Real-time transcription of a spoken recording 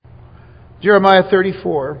Jeremiah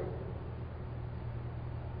 34.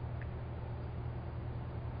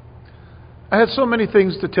 I had so many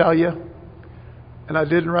things to tell you, and I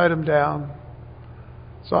didn't write them down.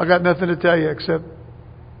 So I got nothing to tell you except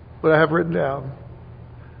what I have written down.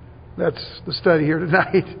 That's the study here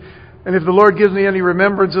tonight. And if the Lord gives me any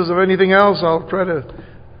remembrances of anything else, I'll try to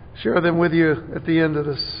share them with you at the end of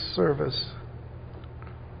the service.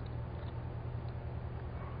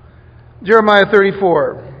 Jeremiah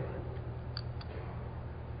 34.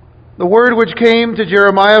 The word which came to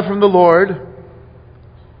Jeremiah from the Lord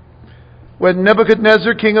when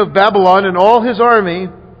Nebuchadnezzar, king of Babylon, and all his army,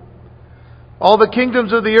 all the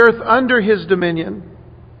kingdoms of the earth under his dominion,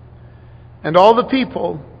 and all the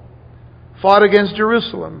people fought against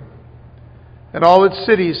Jerusalem and all its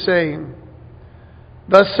cities, saying,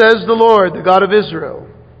 Thus says the Lord, the God of Israel,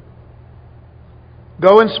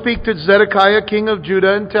 Go and speak to Zedekiah, king of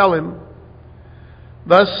Judah, and tell him,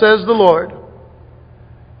 Thus says the Lord,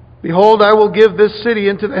 Behold, I will give this city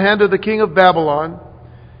into the hand of the king of Babylon,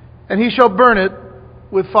 and he shall burn it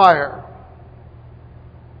with fire.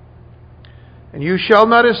 And you shall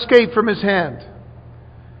not escape from his hand,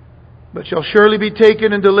 but shall surely be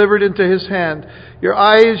taken and delivered into his hand. Your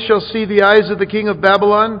eyes shall see the eyes of the king of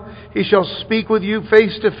Babylon. He shall speak with you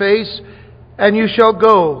face to face, and you shall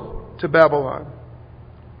go to Babylon.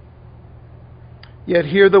 Yet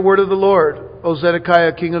hear the word of the Lord, O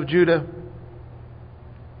Zedekiah, king of Judah.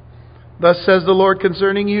 Thus says the Lord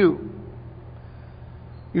concerning you,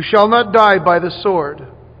 You shall not die by the sword.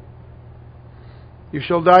 You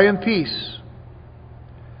shall die in peace,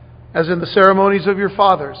 as in the ceremonies of your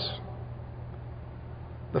fathers,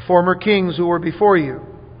 the former kings who were before you.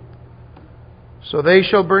 So they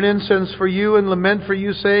shall burn incense for you and lament for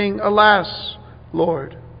you, saying, Alas,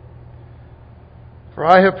 Lord, for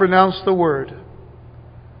I have pronounced the word,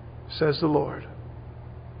 says the Lord.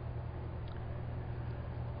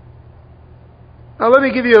 Now let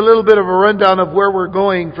me give you a little bit of a rundown of where we're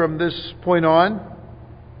going from this point on.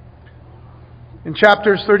 In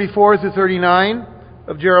chapters 34 through 39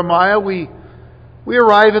 of Jeremiah, we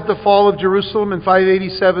arrive at the fall of Jerusalem in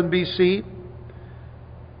 587 BC.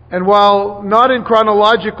 And while not in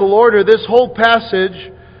chronological order, this whole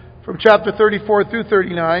passage from chapter 34 through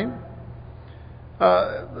 39,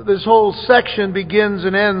 this whole section begins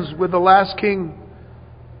and ends with the last king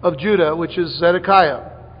of Judah, which is Zedekiah.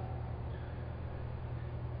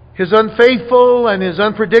 His unfaithful and his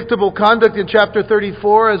unpredictable conduct in chapter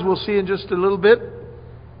 34, as we'll see in just a little bit,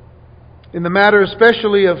 in the matter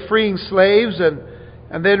especially of freeing slaves and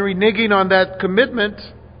then reneging on that commitment,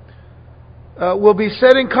 will be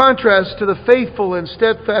set in contrast to the faithful and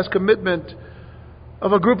steadfast commitment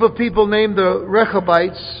of a group of people named the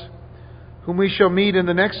Rechabites, whom we shall meet in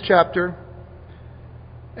the next chapter.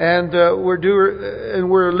 And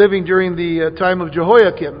we're living during the time of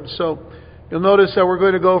Jehoiakim. So you'll notice that we're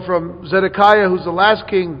going to go from Zedekiah, who's the last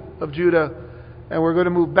king of Judah, and we're going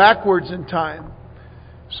to move backwards in time.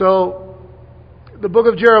 So the book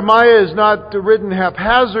of Jeremiah is not written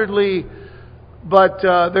haphazardly, but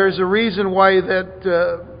there's a reason why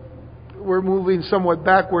that we're moving somewhat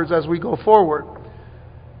backwards as we go forward.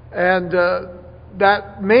 And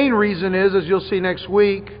that main reason is, as you'll see next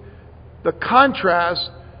week, the contrast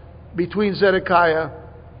between Zedekiah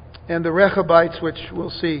and the Rechabites, which we'll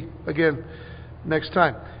see again next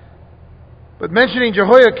time. But mentioning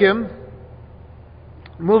Jehoiakim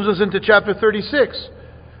moves us into chapter 36.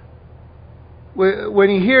 When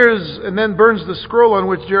he hears and then burns the scroll on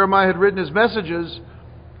which Jeremiah had written his messages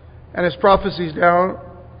and his prophecies down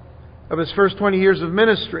of his first 20 years of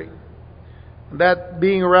ministry, that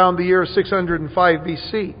being around the year 605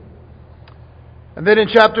 BC. And then in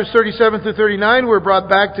chapters 37 through 39, we're brought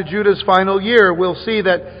back to Judah's final year. We'll see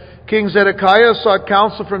that King Zedekiah sought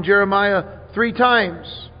counsel from Jeremiah 3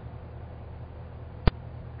 times.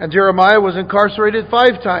 And Jeremiah was incarcerated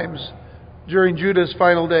 5 times during Judah's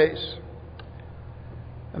final days.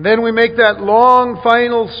 And then we make that long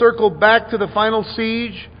final circle back to the final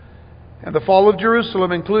siege and the fall of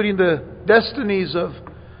Jerusalem, including the destinies of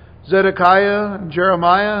Zedekiah and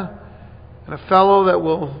Jeremiah and a fellow that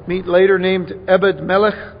we'll meet later named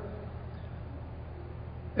Ebed-Melech,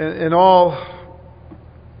 and all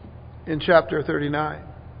in chapter 39.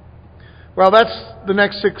 Well, that's the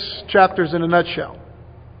next 6 chapters in a nutshell.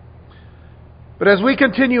 But as we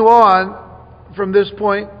continue on from this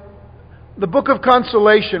point, the book of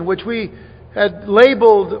consolation, which we had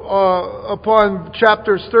labeled upon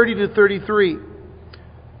chapters 30 to 33,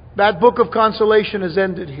 that book of consolation has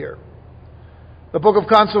ended here. The book of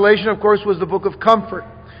consolation, of course, was the book of comfort.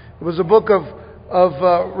 It was a book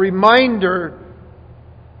of reminder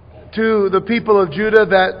to the people of Judah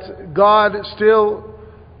that that God still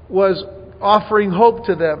was offering hope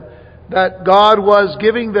to them, that God was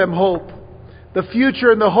giving them hope. The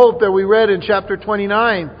future and the hope that we read in chapter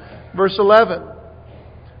 29, verse 11,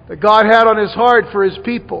 that God had on His heart for His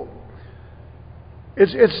people.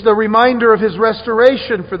 It's the reminder of His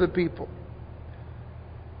restoration for the people.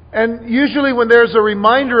 And usually when there's a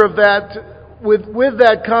reminder of that, with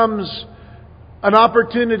that comes an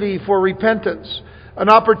opportunity for repentance. An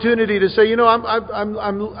opportunity to say, I'm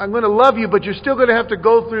going to love you, but you're still going to have to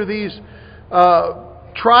go through these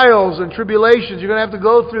trials and tribulations. You're going to have to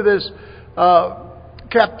go through this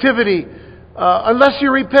captivity unless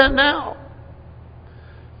you repent now.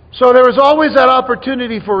 So there was always that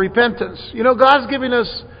opportunity for repentance. God's giving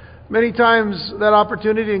us many times that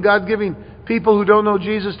opportunity, and God's giving people who don't know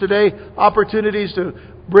Jesus today opportunities to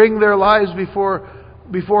bring their lives before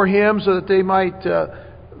Him so that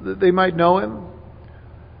they might know Him.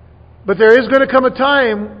 But there is going to come a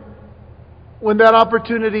time when that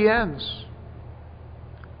opportunity ends.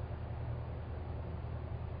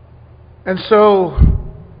 And so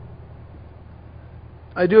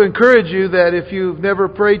I do encourage you that if you've never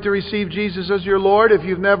prayed to receive Jesus as your Lord, if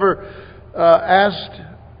you've never asked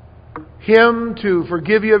Him to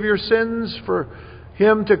forgive you of your sins, for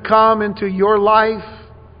Him to come into your life,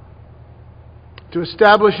 to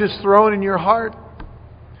establish His throne in your heart,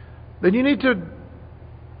 then you need to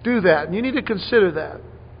do that. And you need to consider that.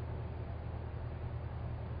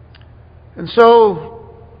 And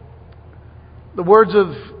so, the words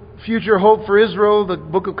of future hope for Israel, the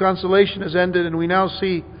book of consolation has ended, and we now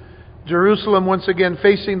see Jerusalem once again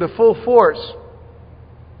facing the full force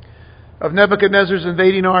of Nebuchadnezzar's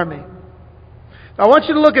invading army. Now, I want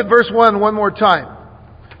you to look at verse 1 one more time.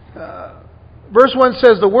 Verse 1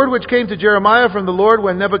 says, "The word which came to Jeremiah from the Lord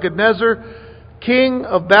when Nebuchadnezzar, king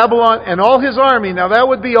of Babylon, and all his army." Now that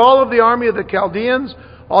would be all of the army of the Chaldeans,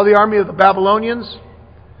 all the army of the Babylonians.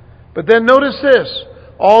 But then notice this,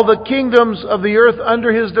 all the kingdoms of the earth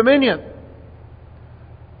under his dominion.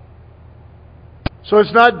 So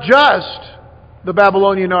it's not just the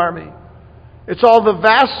Babylonian army. It's all the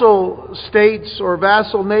vassal states or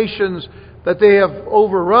vassal nations that they have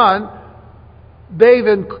overrun. They've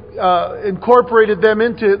incorporated them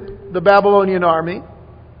into the Babylonian army.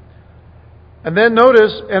 And then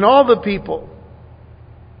notice, and all the people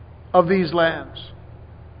of these lands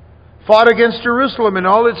fought against Jerusalem and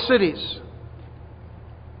all its cities.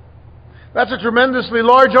 That's a tremendously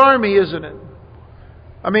large army, isn't it?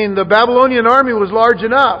 I mean, the Babylonian army was large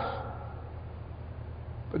enough.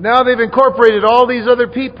 But now they've incorporated all these other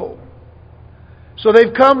people. So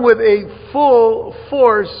they've come with a full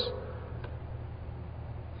force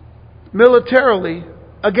militarily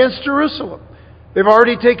against Jerusalem. They've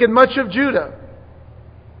already taken much of Judah.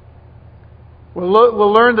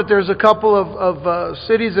 We'll learn that there's a couple of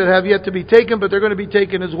cities that have yet to be taken, but they're going to be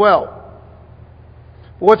taken as well.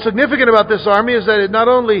 What's significant about this army is that it not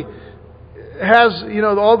only has,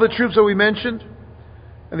 all the troops that we mentioned,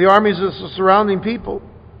 and the armies of the surrounding people,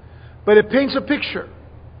 but it paints a picture.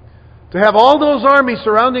 To have all those armies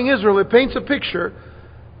surrounding Israel, it paints a picture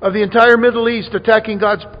of the entire Middle East attacking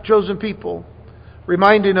God's chosen people,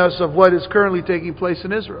 reminding us of what is currently taking place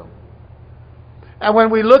in Israel. And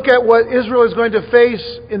when we look at what Israel is going to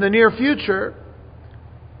face in the near future,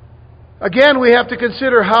 again, we have to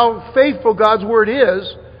consider how faithful God's Word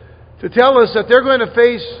is to tell us that they're going to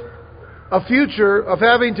face a future of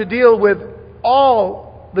having to deal with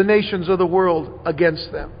all the nations of the world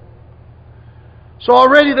against them. So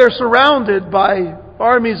already they're surrounded by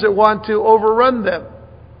armies that want to overrun them.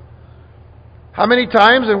 How many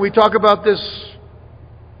times, and we talk about this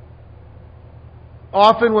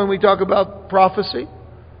often when we talk about prophecy,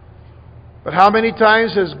 but how many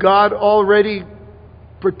times has God already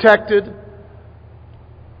protected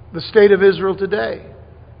the state of Israel today?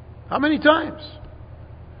 How many times?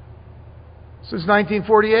 Since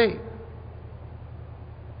 1948.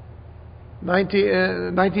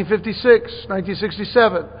 1956,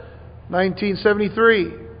 1967,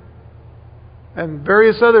 1973, and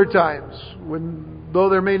various other times, though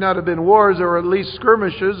there may not have been wars, there were at least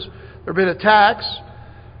skirmishes, there have been attacks.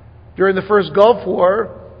 During the first Gulf War,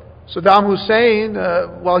 Saddam Hussein,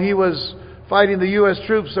 while he was fighting the U.S.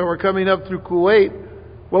 troops that were coming up through Kuwait,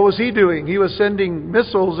 what was he doing? He was sending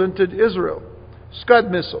missiles into Israel, Scud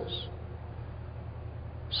missiles.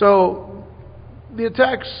 So, the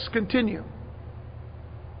attacks continue.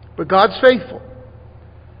 But God's faithful.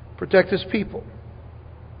 Protect His people.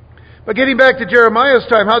 But getting back to Jeremiah's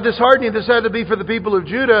time, how disheartening this had to be for the people of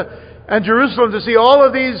Judah and Jerusalem to see all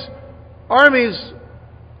of these armies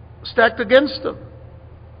stacked against them.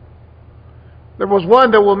 There was one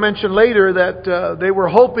that we'll mention later that they were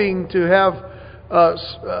hoping to have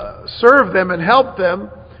serve them and help them.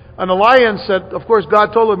 An alliance that, of course, God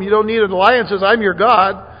told them, you don't need an alliances, I'm your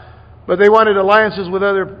God. But they wanted alliances with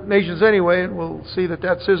other nations anyway, and we'll see that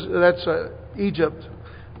that's Egypt.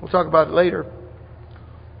 We'll talk about it later.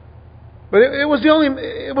 But it was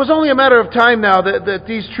only a matter of time now that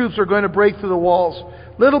these troops are going to break through the walls.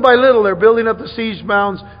 Little by little, they're building up the siege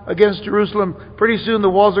mounds against Jerusalem. Pretty soon the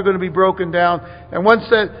walls are going to be broken down. And once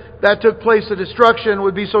that took place, the destruction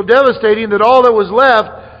would be so devastating that all that was left,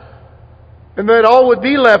 and that all would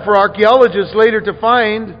be left for archaeologists later to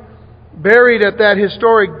find, buried at that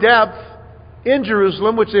historic depth in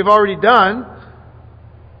Jerusalem, which they've already done,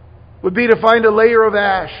 would be to find a layer of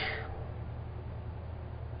ash.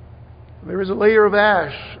 There is a layer of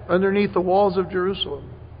ash underneath the walls of Jerusalem.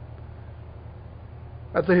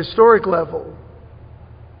 At the historic level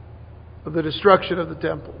of the destruction of the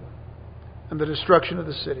temple and the destruction of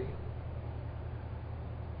the city.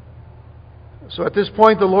 So at this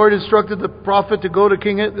point, the Lord instructed the prophet to go to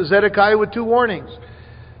King Zedekiah with two warnings.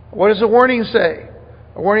 What does the warning say?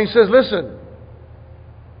 The warning says, listen,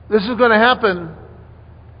 this is going to happen.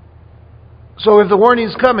 So if the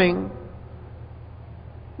warning's coming,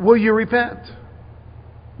 will you repent?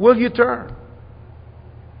 Will you turn?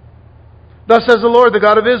 Thus says the Lord, the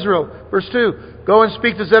God of Israel. Verse 2, go and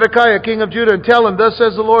speak to Zedekiah, king of Judah, and tell him, thus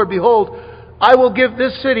says the Lord, behold, I will give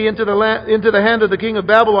this city into the hand of the king of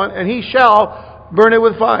Babylon, and he shall burn it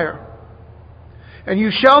with fire. And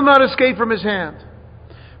you shall not escape from his hand,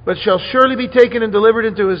 but shall surely be taken and delivered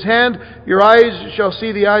into his hand. Your eyes shall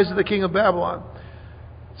see the eyes of the king of Babylon.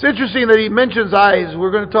 It's interesting that he mentions eyes.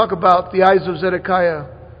 We're going to talk about the eyes of Zedekiah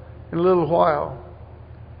in a little while,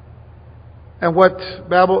 and what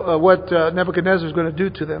Nebuchadnezzar is going to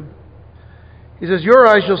do to them. He says, your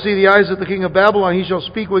eyes shall see the eyes of the king of Babylon. He shall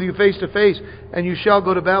speak with you face to face, and you shall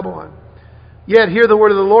go to Babylon. Yet hear the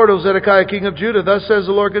word of the Lord, O Zedekiah, king of Judah. Thus says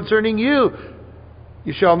the Lord concerning you,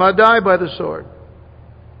 you shall not die by the sword.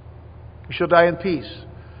 You shall die in peace.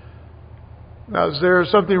 Now, is there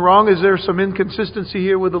something wrong? Is there some inconsistency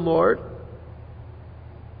here with the Lord?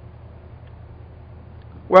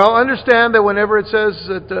 Well, understand that whenever it says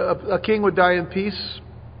that a king would die in peace,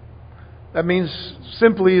 that means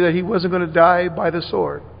simply that he wasn't going to die by the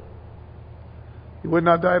sword. He would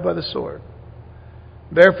not die by the sword.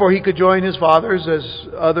 Therefore, he could join his fathers as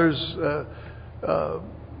others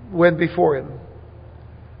went before him.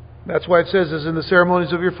 That's why it says, as in the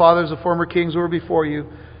ceremonies of your fathers, the former kings who were before you,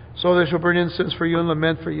 so they shall burn incense for you and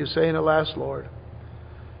lament for you, saying, alas, Lord.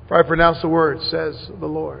 For I pronounce the word, says the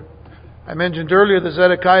Lord. I mentioned earlier that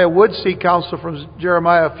Zedekiah would seek counsel from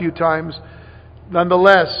Jeremiah a few times.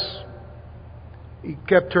 Nonetheless, he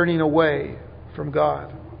kept turning away from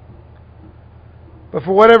God. But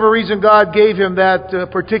for whatever reason, God gave him that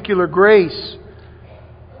particular grace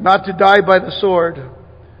not to die by the sword.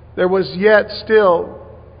 There was yet still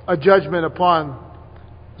a judgment upon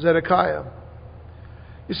Zedekiah.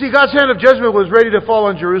 You see, God's hand of judgment was ready to fall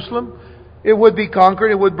on Jerusalem. It would be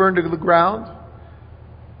conquered. It would burn to the ground.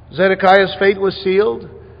 Zedekiah's fate was sealed.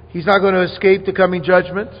 He's not going to escape the coming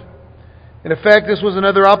judgment. In effect, this was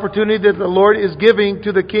another opportunity that the Lord is giving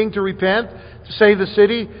to the king to repent, to save the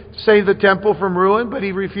city, to save the temple from ruin, but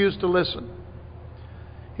he refused to listen.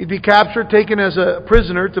 He'd be captured, taken as a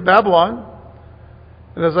prisoner to Babylon.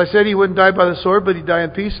 And as I said, he wouldn't die by the sword, but he'd die in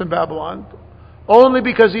peace in Babylon. Only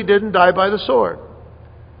because he didn't die by the sword.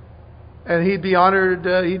 And he'd be honored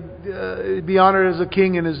as a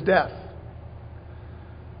king in his death.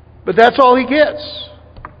 But that's all he gets.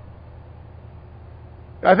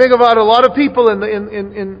 I think about a lot of people on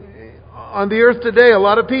the earth today, a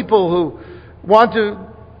lot of people who want to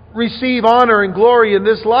receive honor and glory in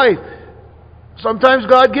this life. Sometimes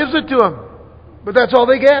God gives it to them, but that's all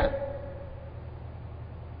they get.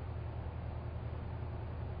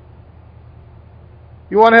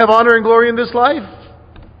 You want to have honor and glory in this life?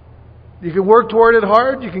 You can work toward it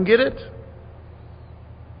hard, you can get it,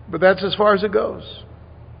 but that's as far as it goes.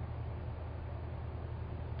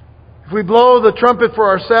 If we blow the trumpet for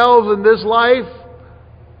ourselves in this life,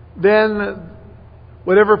 then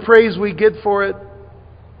whatever praise we get for it,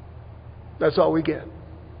 that's all we get.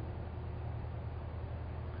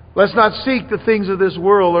 Let's not seek the things of this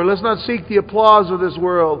world, or let's not seek the applause of this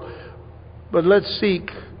world, but let's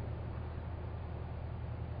seek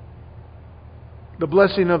the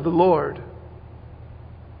blessing of the Lord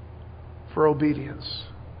for obedience.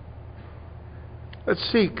 Let's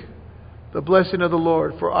seek the blessing of the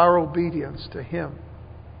Lord for our obedience to Him.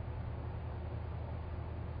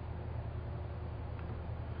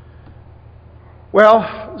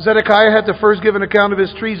 Well, Zedekiah had to first give an account of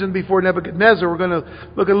his treason before Nebuchadnezzar. We're going to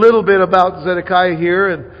look a little bit about Zedekiah here,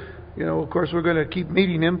 and, of course, we're going to keep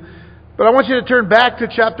meeting him. But I want you to turn back to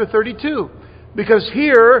chapter 32, because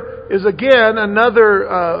here is again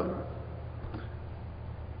another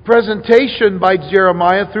presentation by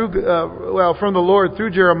Jeremiah from the Lord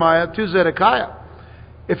through Jeremiah to Zedekiah.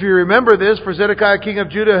 If you remember this, for Zedekiah, king of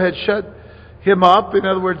Judah, had shut him up. In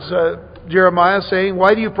other words, Jeremiah saying,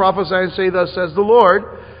 "Why do you prophesy and say, thus says the Lord?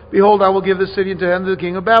 Behold, I will give this city into the hand of the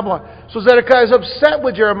king of Babylon." So Zedekiah is upset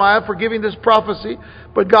with Jeremiah for giving this prophecy,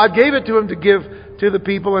 but God gave it to him to give to the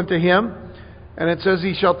people and to him. And it says,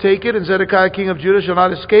 "He shall take it, and Zedekiah king of Judah shall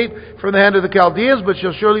not escape from the hand of the Chaldeans, but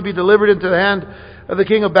shall surely be delivered into the hand of the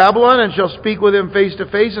king of Babylon, and shall speak with him face to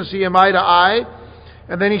face, and see him eye to eye.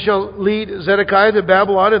 And then he shall lead Zedekiah to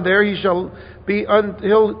Babylon, and there he shall be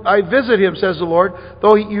until I visit him, says the Lord.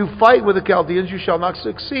 Though you fight with the Chaldeans, you shall not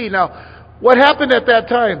succeed." Now, what happened at that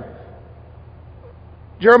time?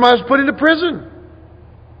 Jeremiah was put into prison.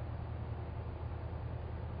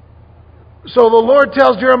 So the Lord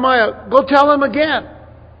tells Jeremiah, "Go tell him again."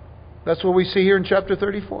 That's what we see here in chapter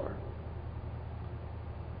 34.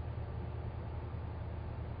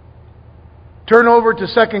 Turn over to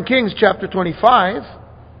 2 Kings chapter 25.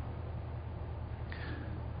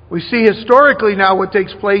 We see historically now what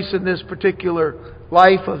takes place in this particular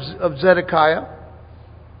life of Zedekiah.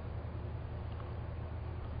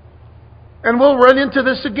 And we'll run into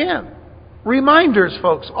this again. Reminders,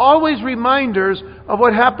 folks. Always reminders of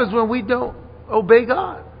what happens when we don't obey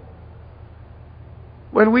God.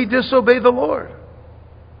 When we disobey the Lord.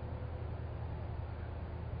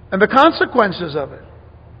 And the consequences of it.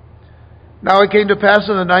 "Now it came to pass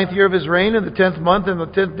in the 9th year of his reign, in the 10th month, and the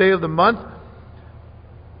 10th day of the month,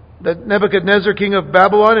 that Nebuchadnezzar, king of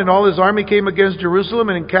Babylon, and all his army came against Jerusalem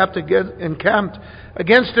and encamped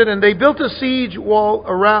against it, and they built a siege wall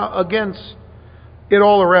against it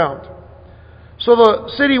all around. So the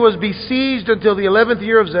city was besieged until the 11th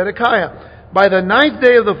year of Zedekiah. By the 9th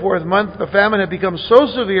day of the 4th month, the famine had become so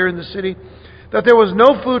severe in the city that there was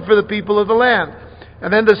no food for the people of the land.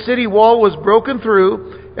 And then the city wall was broken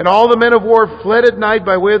through, and all the men of war fled at night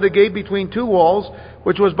by way of the gate between two walls,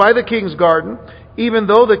 which was by the king's garden, even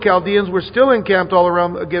though the Chaldeans were still encamped all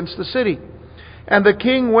around against the city. And the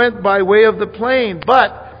king went by way of the plain,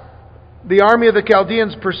 but the army of the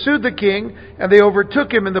Chaldeans pursued the king, and they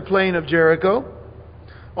overtook him in the plain of Jericho.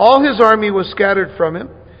 All his army was scattered from him.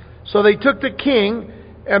 So they took the king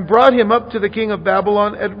and brought him up to the king of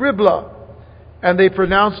Babylon at Riblah, and they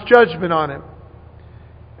pronounced judgment on him.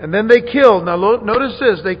 And then they killed, now notice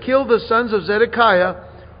this, they killed the sons of Zedekiah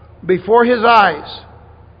before his eyes,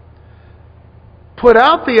 put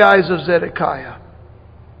out the eyes of Zedekiah,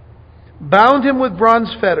 bound him with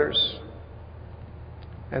bronze fetters,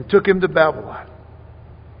 and took him to Babylon.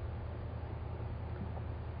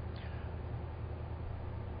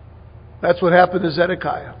 That's what happened to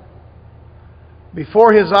Zedekiah.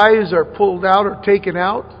 Before his eyes are pulled out or taken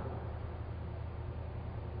out,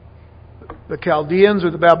 the Chaldeans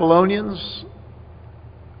or the Babylonians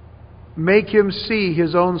make him see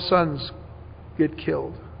his own sons get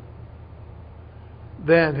killed.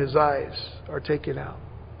 Then his eyes are taken out.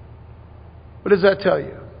 What does that tell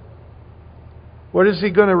you? What is he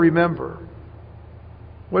going to remember?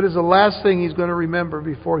 What is the last thing he's going to remember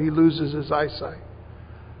before he loses his eyesight?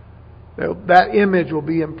 That image will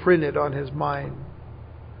be imprinted on his mind.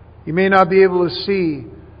 He may not be able to see,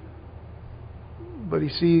 but he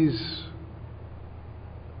sees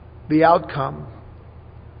the outcome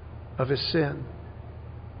of his sin.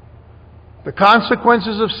 The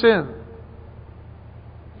consequences of sin.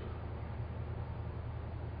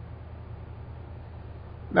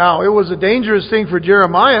 Now, it was a dangerous thing for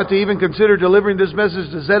Jeremiah to even consider delivering this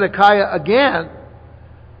message to Zedekiah again.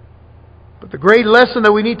 But the great lesson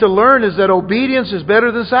that we need to learn is that obedience is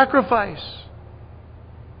better than sacrifice.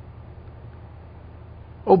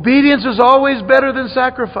 Obedience is always better than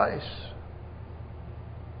sacrifice.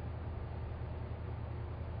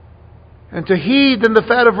 And to heed than the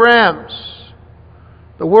fat of rams.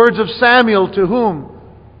 The words of Samuel to whom?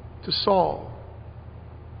 To Saul.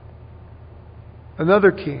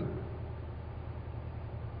 Another king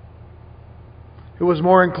who was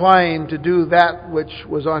more inclined to do that which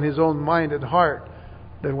was on his own mind and heart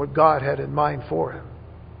than what God had in mind for him.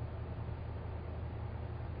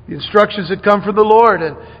 The instructions had come from the Lord,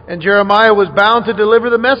 and Jeremiah was bound to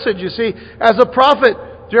deliver the message. You see, as a prophet,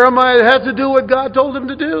 Jeremiah had to do what God told him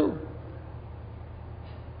to do.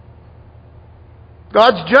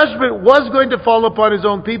 God's judgment was going to fall upon His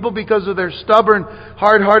own people because of their stubborn,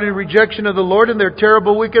 hard-hearted rejection of the Lord and their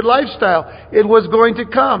terrible, wicked lifestyle. It was going to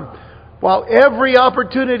come. while every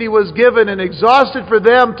opportunity was given and exhausted for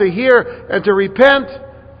them to hear and to repent,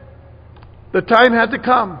 the time had to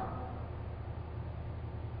come.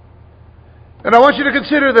 And I want you to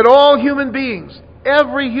consider that all human beings,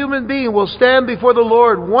 every human being will stand before the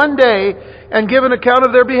Lord one day and give an account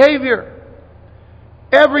of their behavior.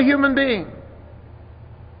 Every human being.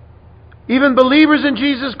 Even believers in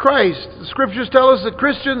Jesus Christ. The Scriptures tell us that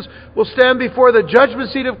Christians will stand before the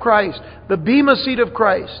judgment seat of Christ, the bema seat of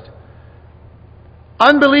Christ.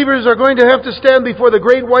 Unbelievers are going to have to stand before the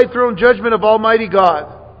great white throne judgment of Almighty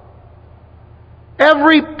God.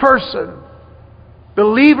 Every person,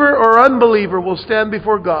 believer or unbeliever, will stand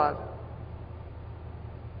before God.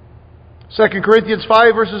 2 Corinthians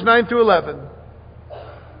 5 verses 9 through 11.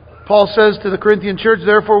 Paul says to the Corinthian church,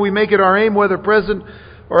 "Therefore we make it our aim, whether present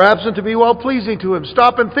or absent, to be well-pleasing to Him."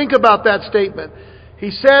 Stop and think about that statement. He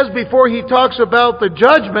says, before he talks about the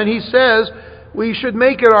judgment, he says we should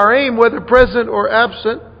make it our aim, whether present or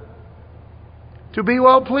absent, to be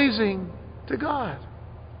well-pleasing to God.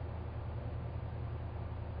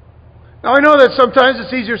 Now I know that sometimes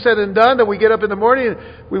it's easier said than done, that we get up in the morning and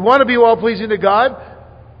we want to be well-pleasing to God,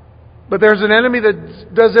 but there's an enemy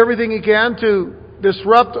that does everything he can to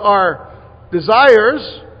disrupt our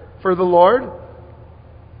desires for the Lord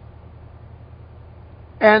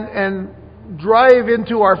and drive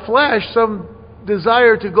into our flesh some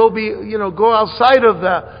desire to go outside of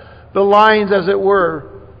the lines, as it were,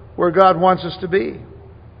 where God wants us to be.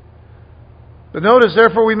 But notice,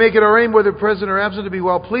 therefore we make it our aim, whether present or absent, to be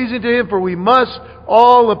well-pleasing to Him, for we must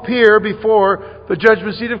all appear before the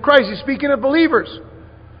judgment seat of Christ. He's speaking of believers.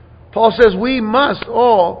 Paul says we must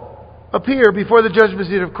all appear before the judgment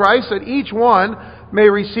seat of Christ, that each one may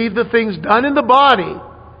receive the things done in the body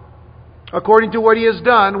according to what he has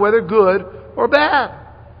done, whether good or bad.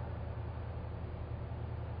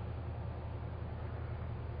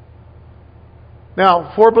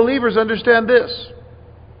 Now, for believers, understand this.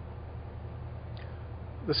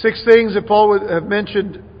 The 6 things that Paul would have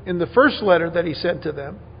mentioned in the first letter that he sent to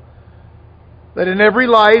them, that in every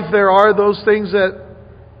life there are those things that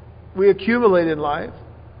we accumulate in life: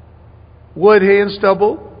 wood, hay, and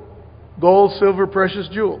stubble, gold, silver, precious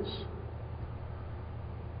jewels.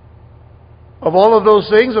 Of all of those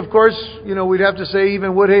things, of course, we'd have to say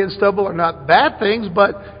even wood, hay, and stubble are not bad things,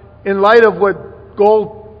 but in light of what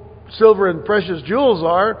gold, silver, and precious jewels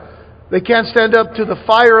are, they can't stand up to the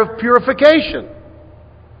fire of purification.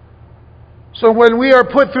 So when we are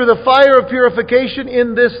put through the fire of purification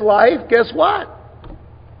in this life, guess what?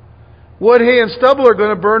 Wood, hay, and stubble are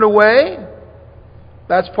going to burn away.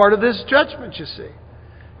 That's part of this judgment, you see.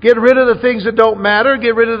 Get rid of the things that don't matter.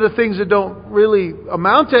 Get rid of the things that don't really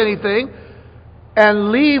amount to anything.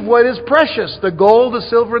 And leave what is precious: the gold, the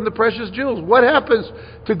silver, and the precious jewels. What happens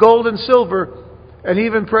to gold and silver and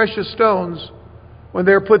even precious stones when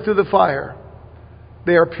they're put through the fire?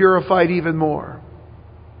 They are purified even more.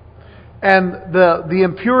 And the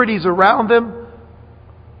impurities around them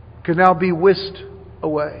can now be whisked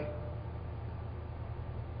away.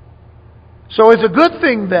 So it's a good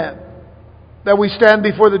thing then that we stand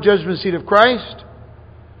before the judgment seat of Christ.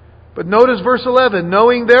 But notice verse 11,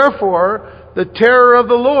 "Knowing therefore the terror of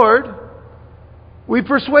the Lord, we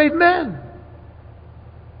persuade men."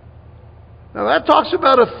 Now that talks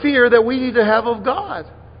about a fear that we need to have of God.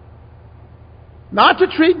 Not to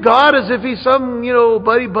treat God as if He's some,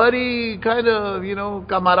 buddy-buddy kind of,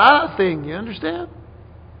 camarada thing. You understand?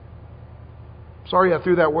 Sorry I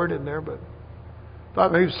threw that word in there, but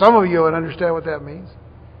thought maybe some of you would understand what that means.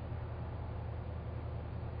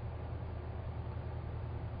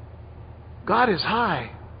 God is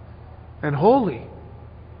high and holy.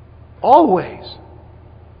 Always.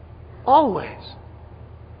 Always.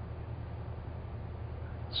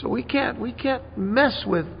 So we can't mess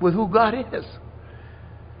with who God is.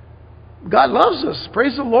 God loves us.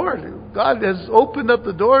 Praise the Lord. God has opened up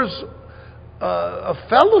the doors of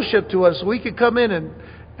fellowship to us so we can come in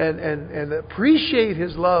and appreciate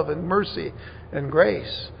His love and mercy and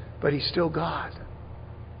grace. But He's still God.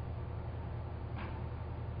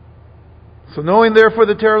 So knowing therefore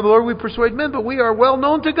the terror of the Lord, we persuade men, but we are well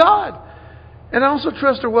known to God. And I also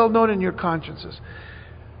trust are well known in your consciences.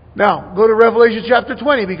 Now, go to Revelation chapter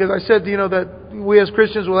 20, because I said, that we as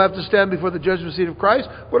Christians will have to stand before the judgment seat of Christ.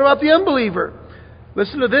 What about the unbeliever?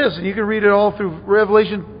 Listen to this, and you can read it all through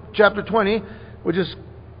Revelation chapter 20. We'll just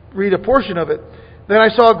read a portion of it. "Then I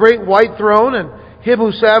saw a great white throne, and Him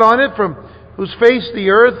who sat on it, from whose face the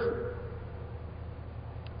earth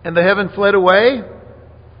and the heaven fled away,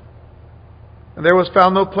 and there was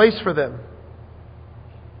found no place for them.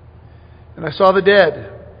 And I saw the dead,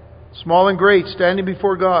 small and great, standing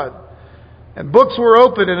before God. And books were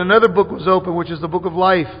opened, and another book was opened, which is the book of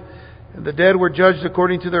life. And the dead were judged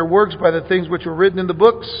according to their works by the things which were written in the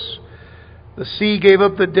books. The sea gave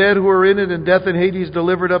up the dead who were in it, and death and Hades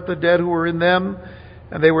delivered up the dead who were in them.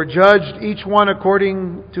 And they were judged, each one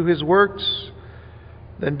according to his works.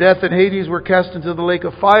 Then death and Hades were cast into the lake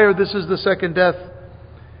of fire. This is the second death.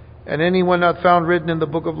 And anyone not found written in the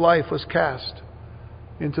book of life was cast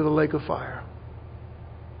into the lake of fire.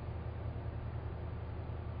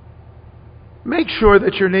 Make sure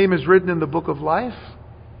that your name is written in the book of life.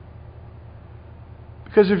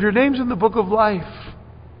 Because if your name's in the book of life,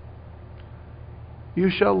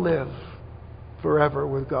 you shall live forever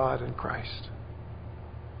with God in Christ.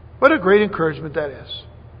 What a great encouragement that is.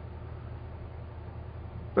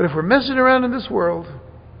 But if we're messing around in this world,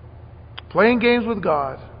 playing games with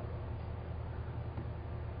God,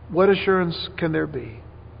 what assurance can there be?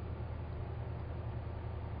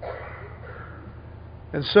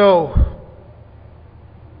 And so,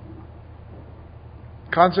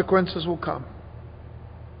 consequences will come.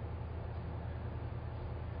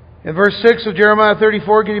 In verse 6 of Jeremiah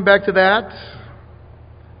 34, getting back to that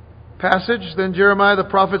passage, then Jeremiah the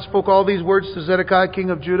prophet spoke all these words to Zedekiah, king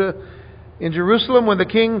of Judah, in Jerusalem, when the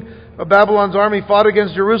king of Babylon's army fought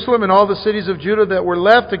against Jerusalem and all the cities of Judah that were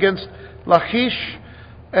left, against Lachish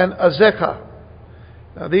and Azekah.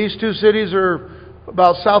 Now, these two cities are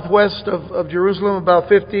about southwest of Jerusalem, about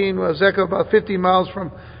 15, Azekah about 15 miles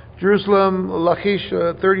from Jerusalem, Lachish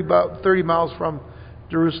 30 miles from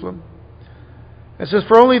Jerusalem. It says,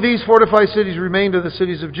 for only these fortified cities remained of the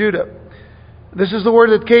cities of Judah. This is the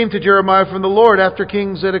word that came to Jeremiah from the Lord after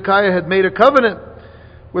King Zedekiah had made a covenant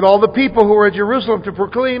with all the people who were at Jerusalem to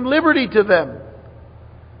proclaim liberty to them,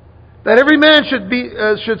 that every man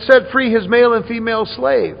should set free his male and female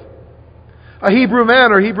slave, a Hebrew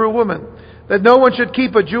man or Hebrew woman, that no one should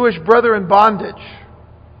keep a Jewish brother in bondage.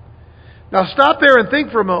 Now stop there and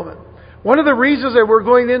think for a moment. One of the reasons that we're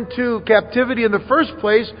going into captivity in the first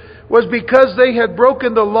place was because they had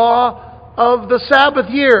broken the law of the Sabbath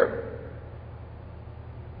year.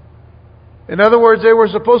 In other words, they were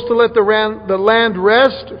supposed to let the land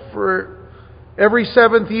rest for every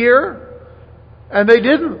seventh year, and they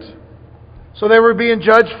didn't. So they were being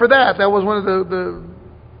judged for that. That was one of the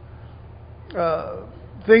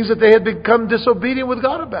things that they had become disobedient with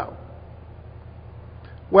God about.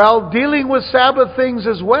 Well, dealing with Sabbath things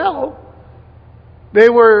as well,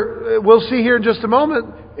 we'll see here in just a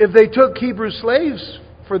moment, if they took Hebrew slaves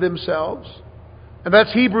for themselves, and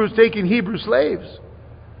that's Hebrews taking Hebrew slaves,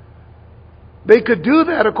 they could do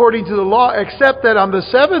that according to the law, except that on the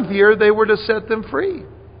seventh year they were to set them free.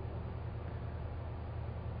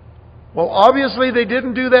 Well, obviously they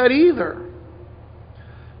didn't do that either.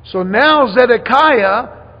 So now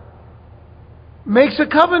Zedekiah makes a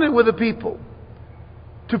covenant with the people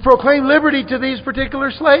to proclaim liberty to these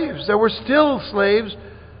particular slaves that were still slaves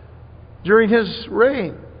during his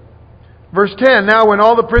reign. Verse 10, now when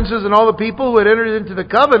all the princes and all the people who had entered into the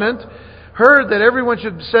covenant heard that everyone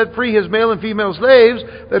should set free his male and female slaves,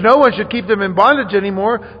 that no one should keep them in bondage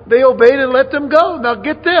anymore, they obeyed and let them go. Now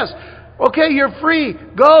get this. Okay, you're free.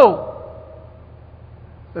 Go.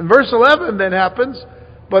 And verse 11 then happens,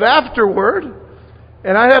 but afterward,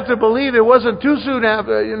 and I have to believe it wasn't too soon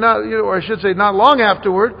after, or I should say not long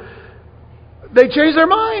afterward, they changed their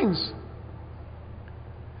minds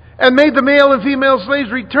and made the male and female slaves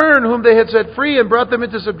return whom they had set free and brought them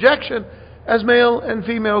into subjection as male and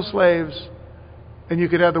female slaves. And you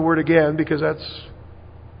could add the word again because that's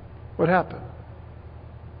what happened.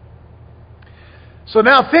 So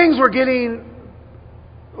now things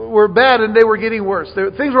were bad and they were getting worse.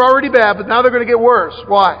 Things were already bad, but now they're going to get worse.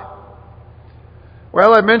 Why?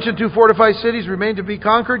 Well, I mentioned two fortified cities remained to be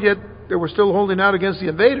conquered, yet they were still holding out against the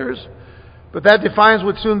invaders. But that defiance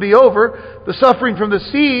would soon be over. The suffering from the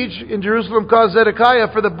siege in Jerusalem caused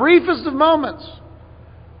Zedekiah, for the briefest of moments,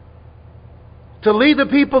 to lead the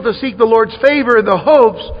people to seek the Lord's favor in the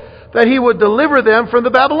hopes that He would deliver them from the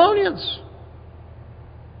Babylonians.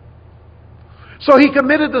 So he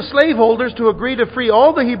committed the slaveholders to agree to free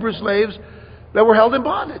all the Hebrew slaves that were held in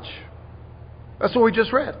bondage. That's what we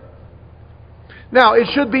just read. Now, it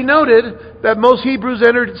should be noted that most Hebrews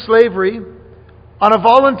entered slavery on a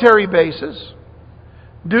voluntary basis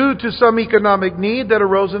due to some economic need that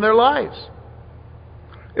arose in their lives.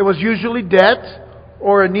 It was usually debt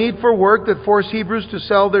or a need for work that forced Hebrews to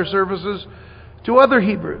sell their services to other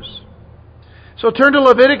Hebrews. So turn to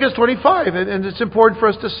Leviticus 25, and it's important for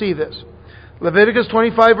us to see this. Leviticus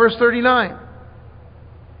 25, verse 39.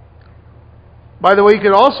 By the way, you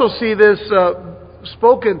can also see this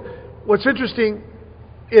spoken. What's interesting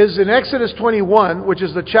is in Exodus 21, which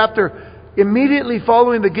is the chapter immediately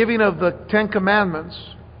following the giving of the Ten Commandments,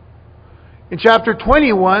 in chapter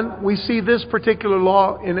 21, we see this particular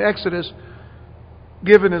law in Exodus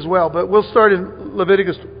given as well. But we'll start in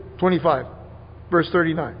Leviticus 25, verse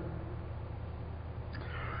 39.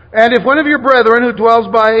 And if one of your brethren who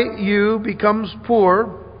dwells by you becomes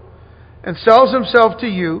poor and sells himself to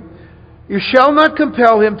you, you shall not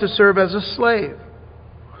compel him to serve as a slave.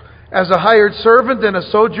 As a hired servant and a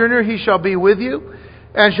sojourner he shall be with you,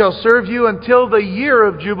 and shall serve you until the year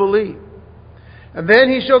of Jubilee. And then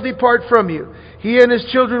he shall depart from you, he and his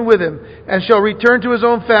children with him, and shall return to his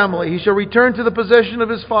own family. He shall return to the possession of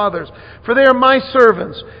his fathers. For they are my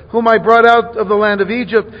servants, whom I brought out of the land of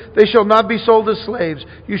Egypt. They shall not be sold as slaves.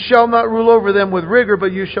 You shall not rule over them with rigor,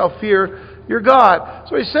 but you shall fear your God.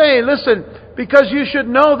 So he's saying, listen, because you should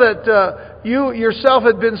know that you yourself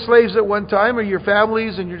had been slaves at one time, or your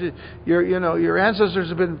families and your ancestors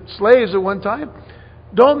have been slaves at one time.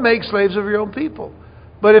 Don't make slaves of your own people.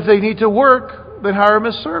 But if they need to work, then hire them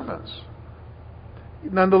as servants.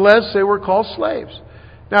 Nonetheless, they were called slaves.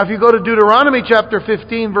 Now, if you go to Deuteronomy chapter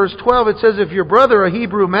 15, verse 12, it says, if your brother, a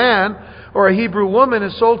Hebrew man or a Hebrew woman,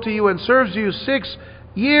 is sold to you and serves you 6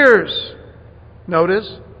 years,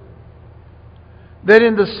 notice, then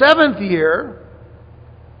in the 7th year,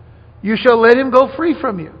 you shall let him go free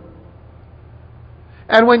from you.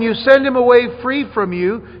 And when you send him away free from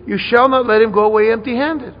you, you shall not let him go away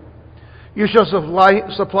empty-handed. You shall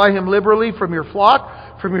supply him liberally from your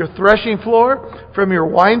flock, from your threshing floor, from your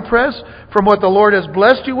winepress, from what the Lord has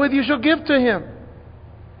blessed you with, you shall give to him.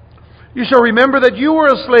 You shall remember that you were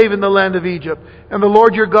a slave in the land of Egypt, and the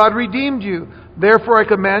Lord your God redeemed you. Therefore I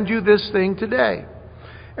command you this thing today.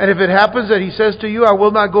 And if it happens that he says to you, I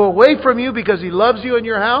will not go away from you because he loves you in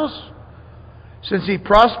your house, since he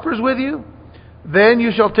prospers with you, then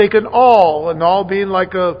you shall take an awl, an awl being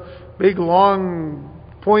like a big, long,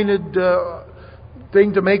 pointed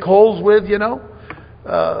thing to make holes with,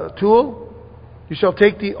 tool. You shall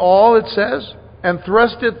take the awl, it says, and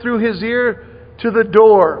thrust it through his ear to the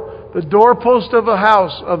doorpost of a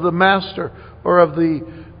house of the master, or of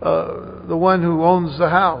the one who owns the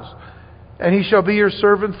house. And he shall be your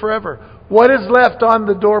servant forever. What is left on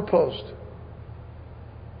the doorpost?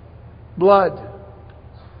 Blood.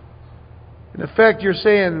 In effect, you're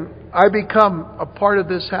saying, I become a part of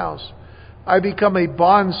this house. I become a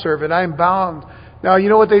bondservant. I'm bound. Now, you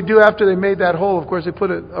know what they do after they made that hole? Of course, they put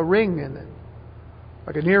a ring in it,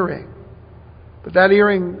 like an earring. But that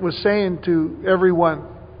earring was saying to everyone,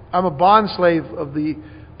 I'm a bondslave of the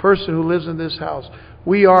person who lives in this house.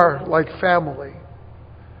 We are like family.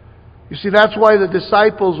 You see, that's why the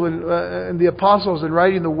disciples and the apostles, in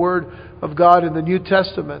writing the Word of God in the New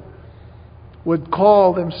Testament, would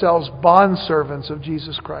call themselves bondservants of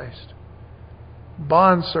Jesus Christ.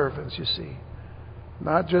 Bondservants, you see.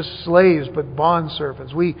 Not just slaves, but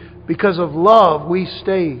bondservants. Because of love, we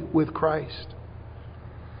stay with Christ.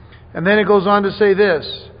 And then it goes on to say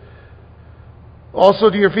this. Also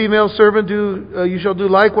to your female servant you shall do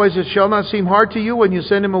likewise. It shall not seem hard to you when you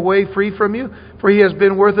send him away free from you, for he has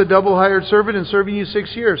been worth a double hired servant in serving you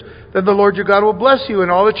 6 years. Then the Lord your God will bless you in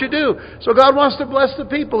all that you do. So God wants to bless the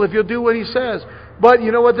people if you'll do what he says. But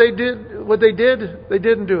you know what they did? They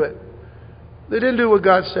didn't do it. They didn't do what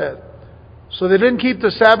God said. So they didn't keep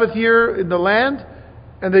the Sabbath year in the land,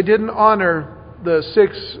 and they didn't honor the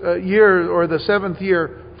 6th year or the 7th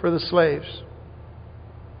year for the slaves.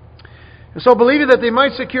 And so, believing that they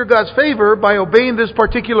might secure God's favor by obeying this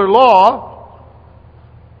particular law,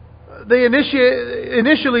 they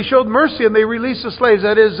initially showed mercy and they released the slaves.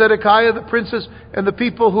 That is, Zedekiah, the princess, and the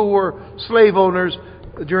people who were slave owners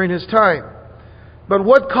during his time. But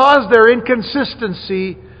what caused their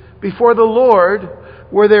inconsistency before the Lord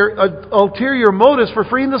were their ulterior motives for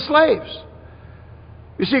freeing the slaves.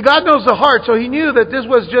 You see, God knows the heart, so He knew that this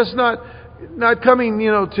was just not coming,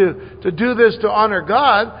 to do this to honor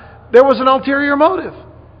God. There was an ulterior motive.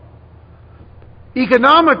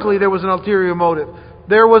 Economically, there was an ulterior motive.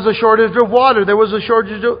 There was a shortage of water. There was a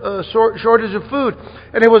shortage of food.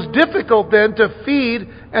 And it was difficult then to feed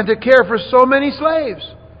and to care for so many slaves.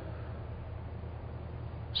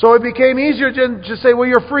 So it became easier to say, well,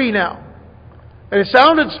 you're free now. And it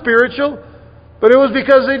sounded spiritual, but it was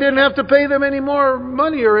because they didn't have to pay them any more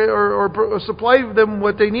money or supply them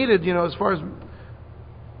what they needed, as far as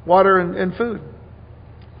water and food.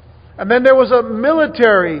 And then there was a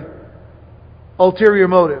military ulterior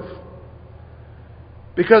motive,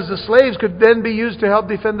 because the slaves could then be used to help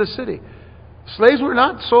defend the city. Slaves were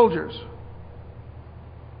not soldiers.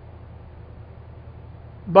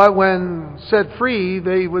 But when set free,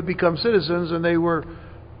 they would become citizens, and they were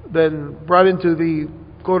then brought into the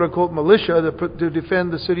quote-unquote militia to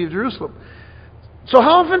defend the city of Jerusalem. So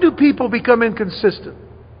how often do people become inconsistent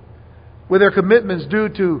with their commitments due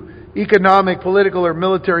to economic, political, or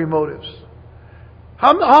military motives?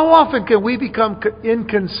 How often can we become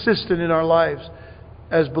inconsistent in our lives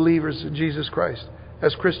as believers in Jesus Christ,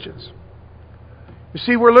 as Christians? You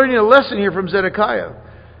see, we're learning a lesson here from Zedekiah.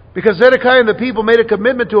 Because Zedekiah and the people made a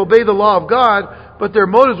commitment to obey the law of God, but their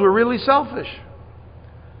motives were really selfish.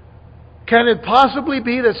 Can it possibly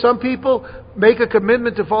be that some people make a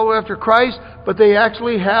commitment to follow after Christ, but they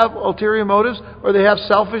actually have ulterior motives, or they have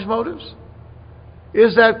selfish motives?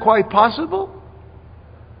 Is that quite possible?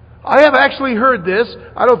 I have actually heard this.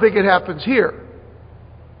 I don't think it happens here.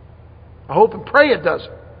 I hope and pray it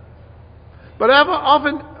doesn't. But I've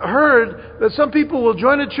often heard that some people will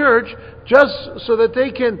join a church just so that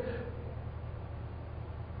they can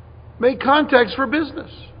make contacts for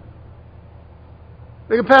business.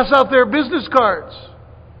 They can pass out their business cards,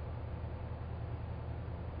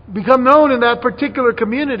 become known in that particular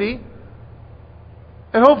community,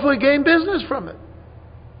 and hopefully gain business from it.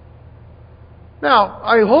 Now,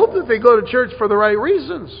 I hope that they go to church for the right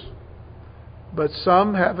reasons, but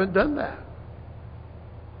some haven't done that.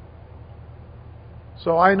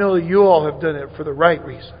 So I know you all have done it for the right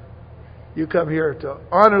reason. You come here to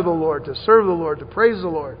honor the Lord, to serve the Lord, to praise the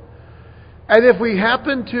Lord. And if we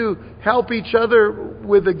happen to help each other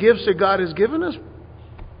with the gifts that God has given us,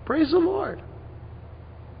 praise the Lord.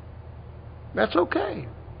 That's okay.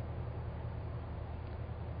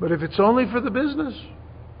 But if it's only for the business,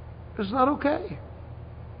 it's not okay.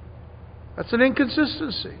 That's an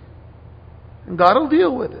inconsistency. And God will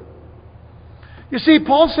deal with it. You see,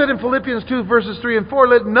 Paul said in Philippians 2 verses 3 and 4,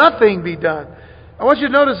 let nothing be done. I want you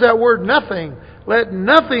to notice that word nothing. Let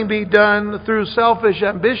nothing be done through selfish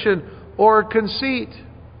ambition or conceit,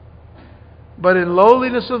 but in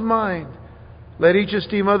lowliness of mind, let each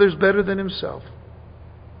esteem others better than himself.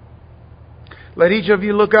 Let each of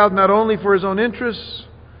you look out not only for his own interests,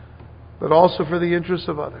 but also for the interests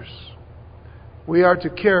of others. We are to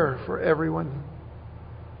care for everyone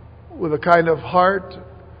with a kind of heart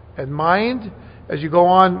and mind. As you go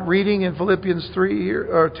on reading in Philippians 3 here,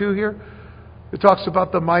 or 2 here, it talks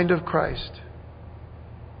about the mind of Christ.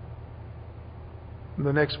 In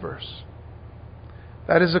the next verse.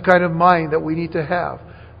 That is the kind of mind that we need to have.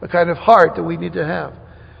 The kind of heart that we need to have.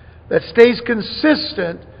 That stays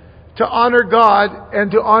consistent to honor God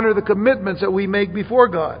and to honor the commitments that we make before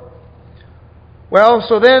God. Well,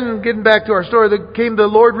 so then, getting back to our story, there came the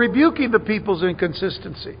Lord rebuking the people's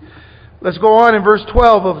inconsistency. Let's go on in verse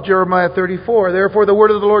 12 of Jeremiah 34. Therefore the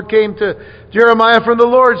word of the Lord came to Jeremiah from the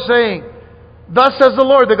Lord, saying, Thus says the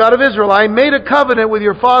Lord, the God of Israel, I made a covenant with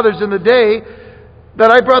your fathers in the day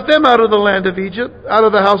that I brought them out of the land of Egypt, out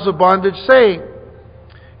of the house of bondage, saying,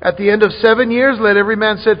 At the end of 7 years, let every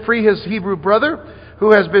man set free his Hebrew brother,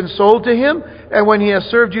 who has been sold to him, and when he has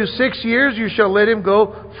served you 6 years, you shall let him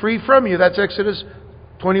go free from you. That's Exodus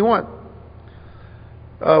 21,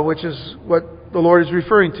 which is what the Lord is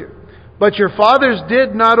referring to. But your fathers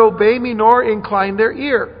did not obey me, nor incline their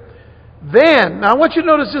ear. Then, now I want you to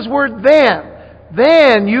notice this word then.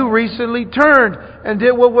 Then you recently turned and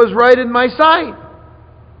did what was right in my sight.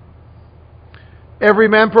 Every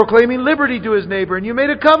man proclaiming liberty to his neighbor. And you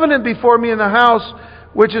made a covenant before me in the house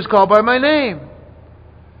which is called by my name.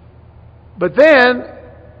 But then,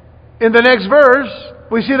 in the next verse,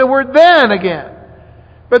 we see the word then again.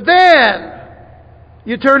 But then,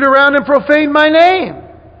 you turned around and profaned my name.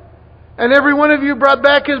 And every one of you brought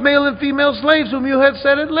back his male and female slaves whom you had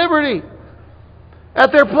set at liberty,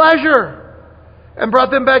 at their pleasure, and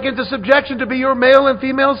brought them back into subjection to be your male and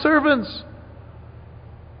female servants.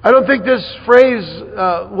 I don't think this phrase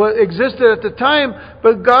existed at the time,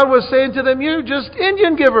 but God was saying to them, you're just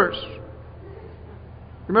Indian givers.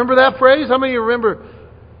 Remember that phrase? How many of you remember?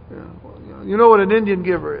 You know what an Indian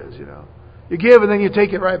giver is, you know. You give and then you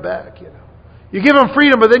take it right back, you know. You give them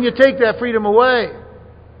freedom, but then you take that freedom away.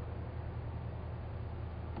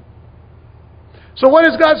 So what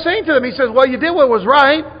is God saying to them? He says, well, you did what was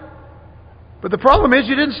right, but the problem is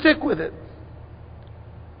you didn't stick with it.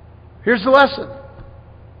 Here's the lesson.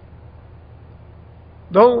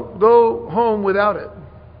 Don't go home without it.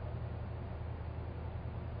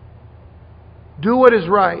 Do what is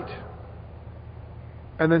right,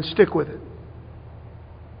 and then stick with it.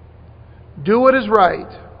 Do what is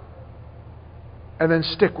right, and then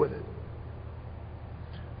stick with it.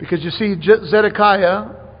 Because you see, Zedekiah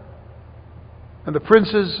and the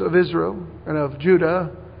princes of Israel and of Judah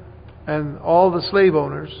and all the slave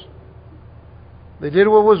owners, they did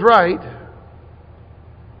what was right,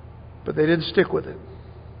 but they didn't stick with it.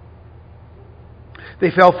 They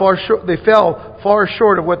fell far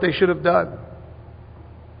short of what they should have done.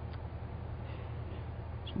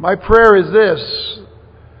 My prayer is this: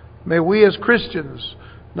 may we as Christians,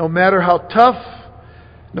 no matter how tough,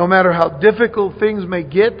 no matter how difficult things may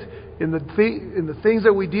get in the things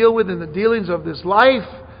that we deal with, in the dealings of this life,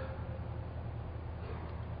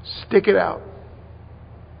 stick it out.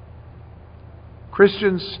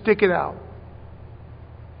 Christians, stick it out.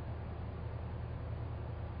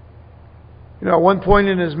 You know, at one point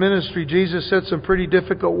in His ministry, Jesus said some pretty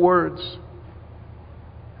difficult words.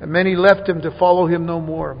 And many left Him to follow Him no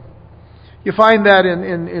more. You find that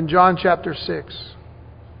in John chapter 6.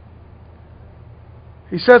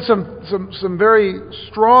 He said some very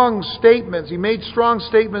strong statements. He made strong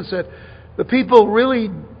statements that the people really,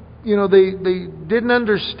 they didn't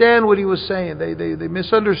understand what He was saying. They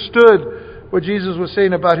misunderstood what Jesus was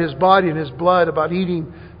saying about His body and His blood, about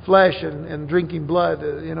eating flesh and drinking blood.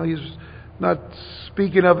 He's not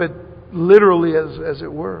speaking of it literally as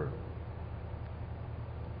it were.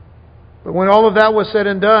 But when all of that was said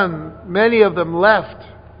and done, many of them left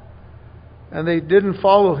and they didn't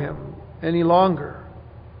follow Him any longer.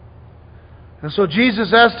 And so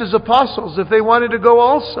Jesus asked His apostles if they wanted to go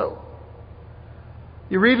also.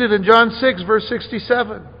 You read it in John 6, verse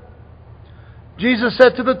 67. Jesus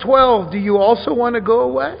said to the 12, "Do you also want to go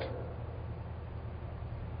away?"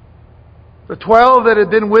 The 12 that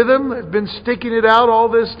had been with Him, had been sticking it out all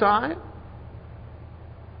this time.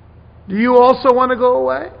 Do you also want to go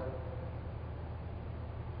away?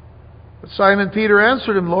 But Simon Peter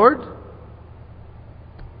answered Him, "Lord,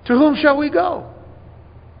 to whom shall we go?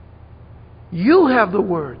 You have the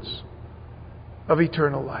words of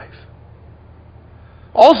eternal life.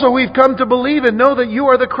 Also, we've come to believe and know that You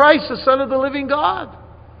are the Christ, the Son of the living God."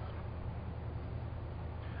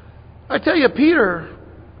 I tell you, Peter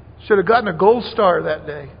should have gotten a gold star that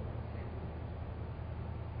day.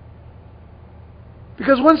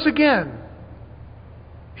 Because once again,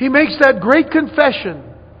 he makes that great confession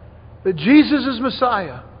that Jesus is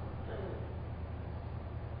Messiah.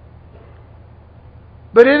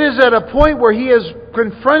 But it is at a point where he is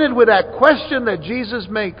confronted with that question that Jesus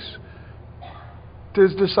makes to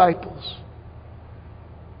His disciples.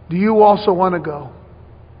 Do you also want to go?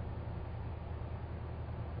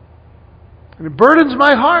 And it burdens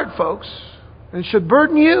my heart, folks, and it should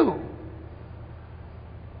burden you,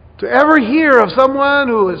 to ever hear of someone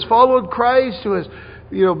who has followed Christ, who has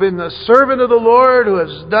been a servant of the Lord, who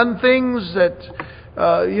has done things that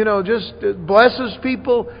just blesses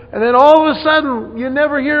people, and then all of a sudden you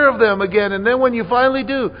never hear of them again. And then when you finally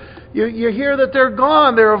do, you hear that they're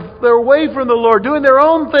gone, they're away from the Lord, doing their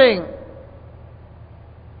own thing.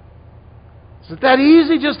 Is it that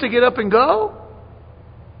easy just to get up and go?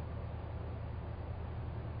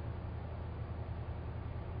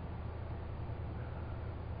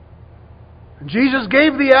 And Jesus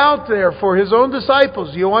gave the out there for His own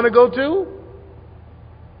disciples. Do you want to go too?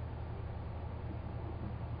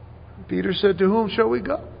 Peter said, "To whom shall we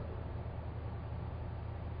go?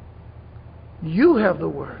 You have the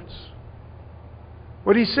words."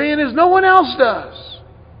 What he's saying is no one else does.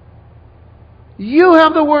 You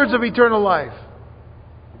have the words of eternal life.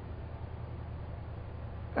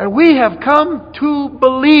 And we have come to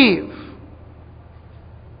believe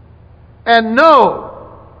and know.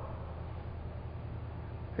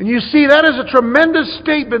 And you see, that is a tremendous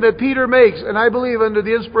statement that Peter makes. And I believe under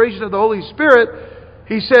the inspiration of the Holy Spirit,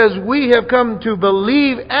 he says, we have come to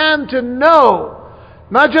believe and to know.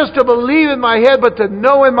 Not just to believe in my head, but to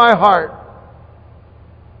know in my heart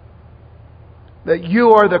that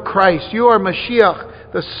You are the Christ. You are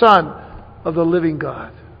Mashiach, the Son of the living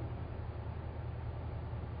God.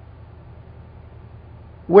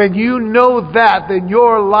 When you know that, then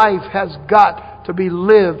your life has got to be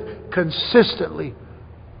lived consistently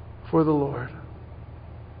for the Lord.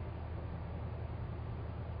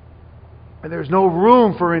 And there's no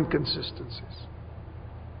room for inconsistencies.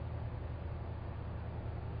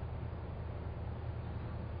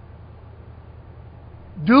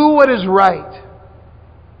 Do what is right,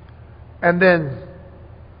 and then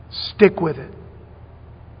stick with it.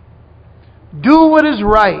 Do what is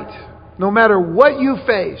right, no matter what you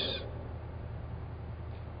face,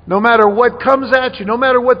 no matter what comes at you, no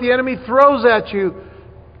matter what the enemy throws at you.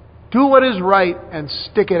 Do what is right and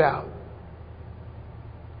stick it out.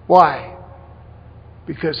 Why?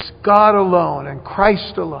 Because God alone and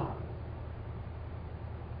Christ alone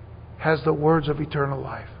has the words of eternal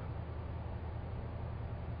life.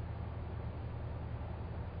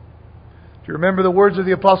 Do you remember the words of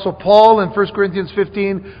the Apostle Paul in 1 Corinthians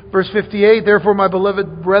 15, verse 58? "Therefore, my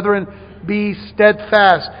beloved brethren, be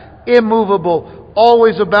steadfast, immovable,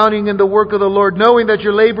 always abounding in the work of the Lord, knowing that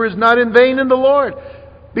your labor is not in vain in the Lord.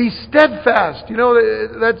 Be steadfast. You know,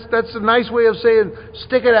 that's a nice way of saying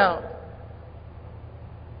stick it out.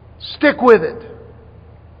 Stick with it.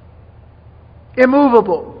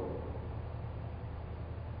 Immovable.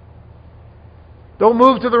 Don't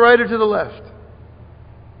move to the right or to the left.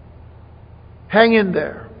 Hang in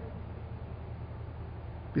there.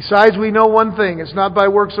 Besides, we know one thing. It's not by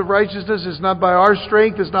works of righteousness. It's not by our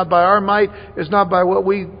strength. It's not by our might. It's not by what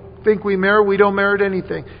we think we merit. We don't merit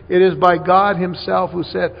anything. It is by God Himself who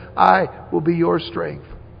said, I will be your strength.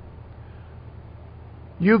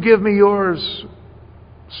 You give me yours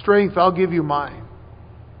strength, I'll give you mine.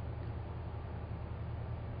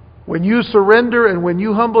 When you surrender and when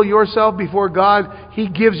you humble yourself before God, He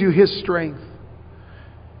gives you His strength.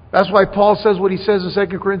 That's why Paul says what he says in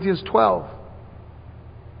 2 Corinthians 12.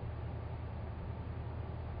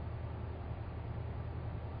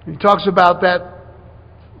 He talks about that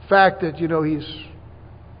fact that,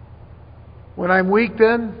 when I'm weak,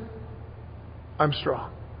 then I'm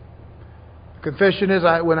strong. The confession is,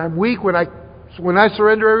 when I'm weak, when I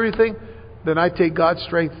surrender everything, then I take God's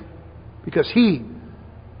strength because He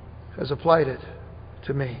has applied it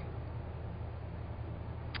to me.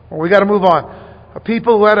 Well, we got to move on. A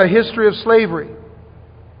people who had a history of slavery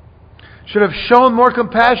should have shown more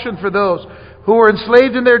compassion for those who were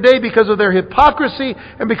enslaved in their day because of their hypocrisy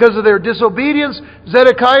and because of their disobedience.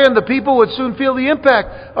 Zedekiah and the people would soon feel the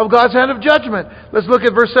impact of God's hand of judgment. Let's look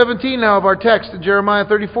at verse 17 now of our text in Jeremiah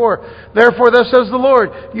 34. Therefore thus says the Lord,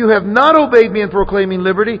 you have not obeyed me in proclaiming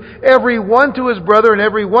liberty, every one to his brother and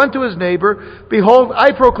every one to his neighbor. Behold,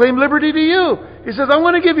 I proclaim liberty to you. He says, I'm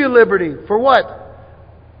going to give you liberty. For what?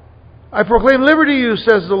 I proclaim liberty to you,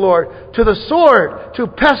 says the Lord, to the sword, to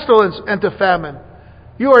pestilence, and to famine.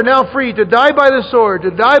 You are now free to die by the sword,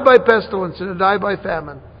 to die by pestilence, and to die by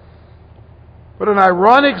famine. What an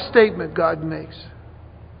ironic statement God makes.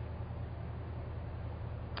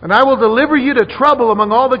 And I will deliver you to trouble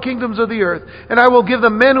among all the kingdoms of the earth. And I will give the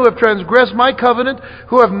men who have transgressed my covenant,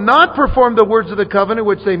 who have not performed the words of the covenant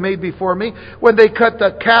which they made before me, when they cut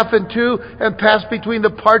the calf in two and passed between the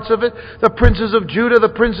parts of it, the princes of Judah, the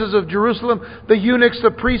princes of Jerusalem, the eunuchs, the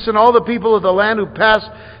priests, and all the people of the land who passed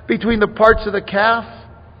between the parts of the calf.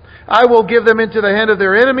 I will give them into the hand of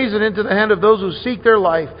their enemies and into the hand of those who seek their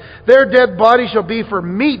life. Their dead body shall be for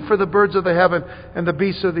meat for the birds of the heaven and the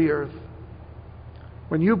beasts of the earth.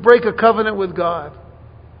 When you break a covenant with God,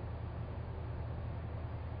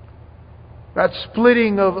 that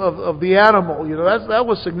splitting of the animal, that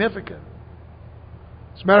was significant.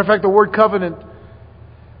 As a matter of fact, the word covenant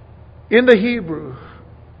in the Hebrew,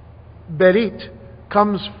 berit,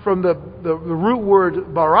 comes from the root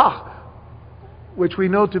word bara, which we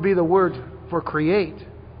know to be the word for create.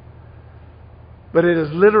 But it is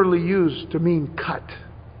literally used to mean cut.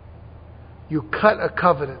 You cut a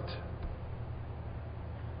covenant.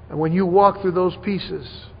 And when you walk through those pieces,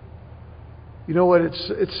 you know what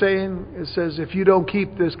it's saying? It says, if you don't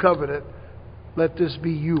keep this covenant, let this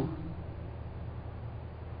be you.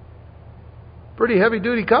 Pretty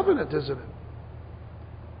heavy-duty covenant, isn't it?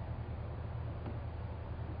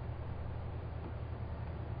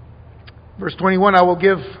 Verse 21, I will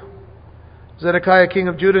give Zedekiah king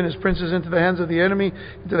of Judah and his princes into the hands of the enemy,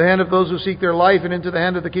 into the hand of those who seek their life, and into the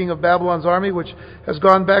hand of the king of Babylon's army, which has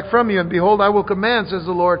gone back from you. And behold, I will command, says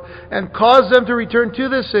the Lord, and cause them to return to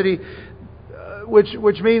this city,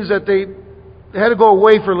 which means that they had to go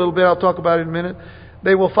away for a little bit. I'll talk about it in a minute.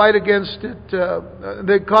 They will fight against it.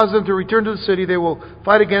 They cause them to return to the city. They will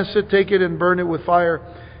fight against it, take it, and burn it with fire.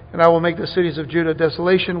 And I will make the cities of Judah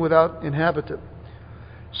desolation without inhabitant.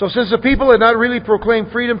 So since the people had not really proclaimed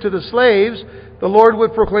freedom to the slaves, the Lord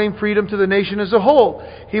would proclaim freedom to the nation as a whole.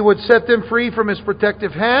 He would set them free from His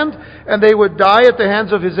protective hand, and they would die at the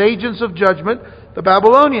hands of His agents of judgment, the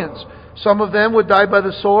Babylonians. Some of them would die by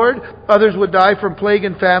the sword, others would die from plague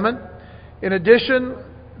and famine. In addition,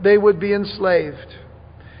 they would be enslaved.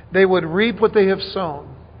 They would reap what they have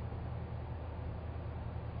sown.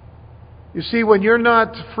 You see, when you're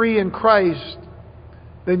not free in Christ,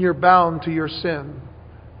 then you're bound to your sin.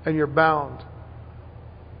 And you're bound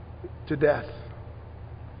to death.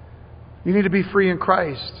 You need to be free in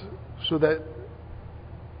Christ so that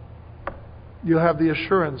you'll have the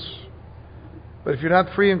assurance. But if you're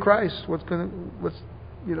not free in Christ,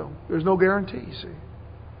 there's no guarantee, you see.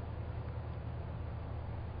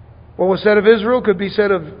 What was said of Israel could be said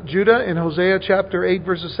of Judah in Hosea chapter 8,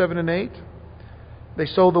 verses 7 and 8. They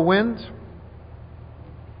sow the wind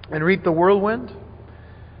and reap the whirlwind.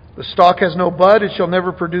 The stalk has no bud, it shall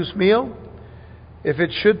never produce meal. If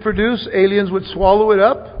it should produce, aliens would swallow it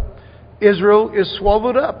up. Israel is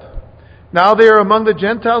swallowed up. Now they are among the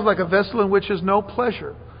Gentiles like a vessel in which is no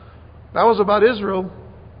pleasure. That was about Israel.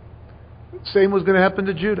 Same was going to happen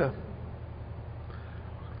to Judah.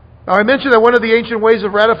 Now I mentioned that one of the ancient ways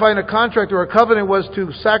of ratifying a contract or a covenant was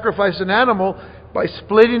to sacrifice an animal by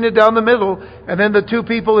splitting it down the middle, and then the two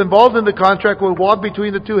people involved in the contract would walk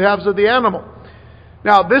between the two halves of the animal.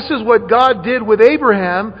 Now, this is what God did with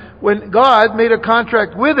Abraham when God made a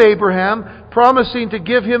contract with Abraham, promising to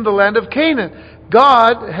give him the land of Canaan.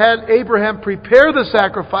 God had Abraham prepare the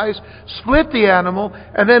sacrifice, split the animal,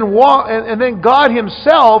 and then God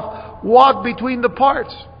Himself walked between the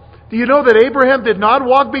parts. Do you know that Abraham did not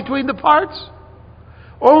walk between the parts?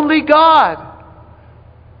 Only God.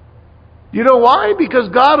 You know why? Because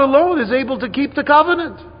God alone is able to keep the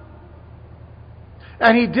covenant.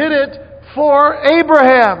 And He did it for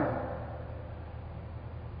Abraham.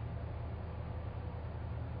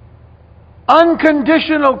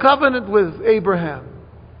 Unconditional covenant with Abraham.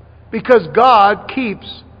 Because God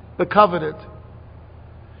keeps the covenant.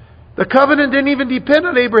 The covenant didn't even depend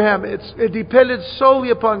on Abraham. It depended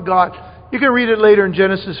solely upon God. You can read it later in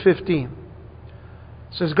Genesis 15.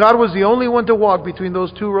 It says God was the only one to walk between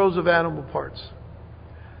those two rows of animal parts.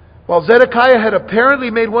 While Zedekiah had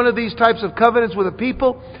apparently made one of these types of covenants with a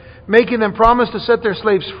people, making them promise to set their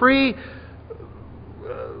slaves free.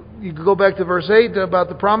 You can go back to verse 8 about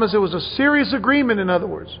the promise. It was a serious agreement, in other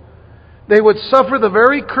words. They would suffer the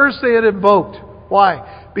very curse they had invoked.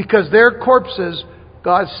 Why? Because their corpses,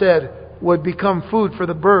 God said, would become food for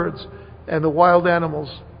the birds and the wild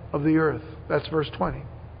animals of the earth. That's verse 20.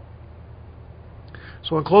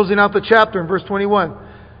 So in closing out the chapter, in verse 21,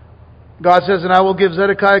 God says, "And I will give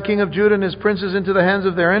Zedekiah king of Judah and his princes into the hands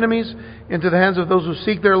of their enemies, into the hands of those who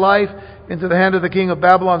seek their life, into the hand of the king of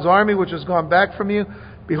Babylon's army, which has gone back from you.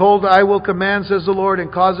 Behold, I will command, says the Lord,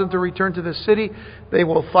 and cause them to return to this city. They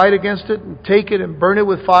will fight against it, and take it, and burn it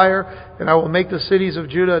with fire, and I will make the cities of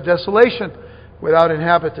Judah a desolation, without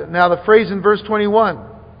inhabitant." Now the phrase in verse 21,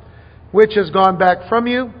 "which has gone back from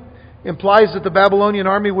you," implies that the Babylonian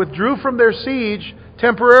army withdrew from their siege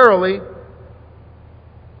temporarily.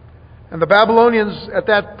 And the Babylonians at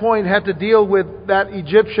that point had to deal with that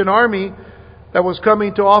Egyptian army that was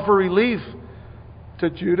coming to offer relief to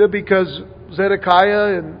Judah, because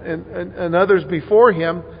Zedekiah and others before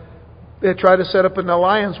him, they had tried to set up an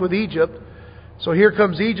alliance with Egypt. So here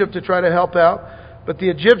comes Egypt to try to help out. But the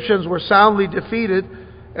Egyptians were soundly defeated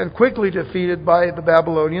and quickly defeated by the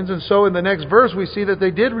Babylonians. And so in the next verse we see that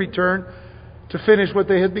they did return to finish what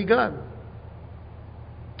they had begun.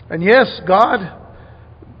 And yes, God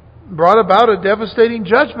brought about a devastating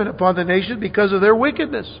judgment upon the nation because of their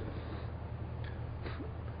wickedness.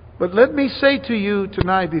 But let me say to you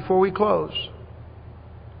tonight, before we close,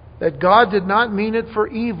 that God did not mean it for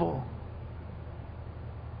evil,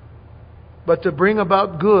 but to bring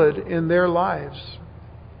about good in their lives.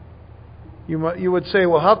 You would say,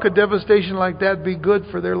 well, how could devastation like that be good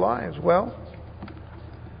for their lives? Well,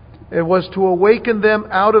 it was to awaken them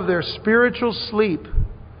out of their spiritual sleep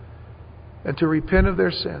and to repent of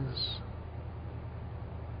their sins.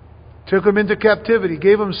 Took them into captivity,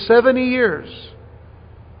 gave them 70 years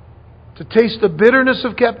to taste the bitterness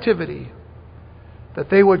of captivity, that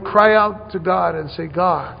they would cry out to God and say,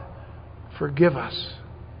 "God, forgive us.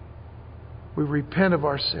 We repent of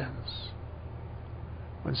our sins."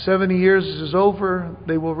 When 70 years is over,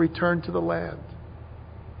 they will return to the land.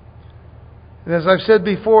 And as I've said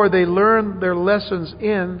before, they learn their lessons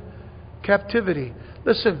in captivity.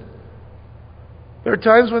 Listen, there are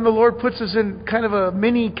times when the Lord puts us in kind of a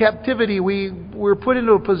mini captivity. We're put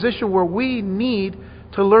into a position where we need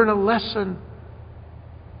to learn a lesson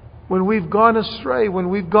when we've gone astray, when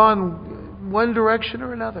we've gone one direction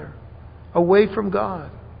or another, away from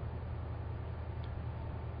God.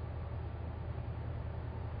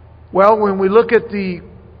 Well, when we look at the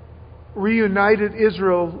reunited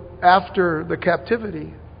Israel after the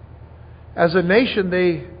captivity, as a nation,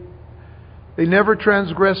 they never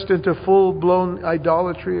transgressed into full-blown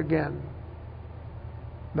idolatry again.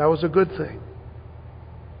 That was a good thing.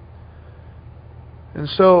 And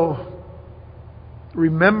so,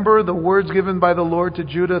 remember the words given by the Lord to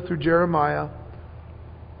Judah through Jeremiah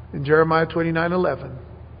in Jeremiah 29:11.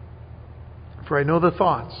 "For I know the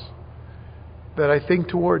thoughts that I think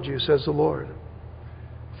toward you, says the Lord,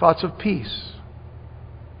 thoughts of peace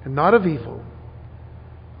and not of evil,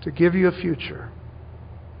 to give you a future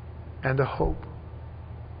and a hope."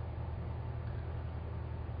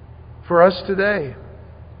 For us today,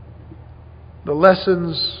 the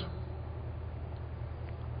lessons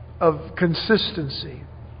of consistency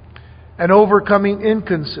and overcoming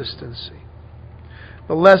inconsistency,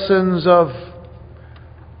 the lessons of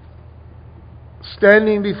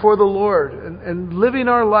standing before the Lord and living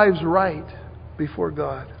our lives right before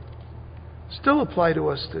God still apply to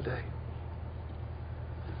us today.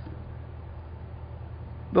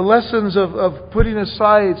 The lessons of putting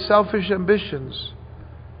aside selfish ambitions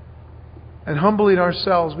and humbling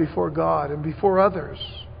ourselves before God and before others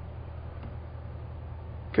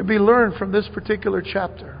can be learned from this particular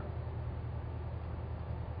chapter.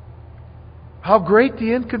 How great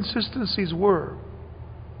the inconsistencies were,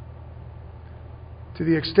 to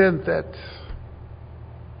the extent that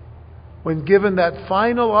when given that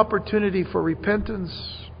final opportunity for repentance,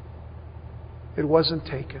 it wasn't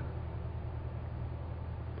taken.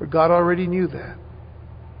 But God already knew that.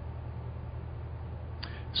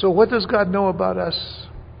 So what does God know about us?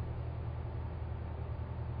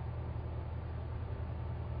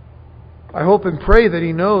 I hope and pray that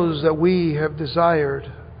He knows that we have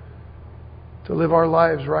desired to live our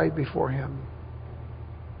lives right before Him.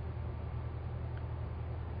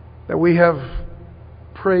 That we have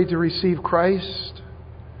prayed to receive Christ.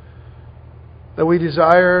 That we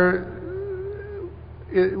desired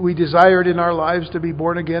in our lives to be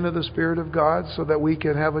born again of the Spirit of God so that we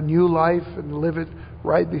can have a new life and live it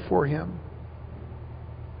right before Him.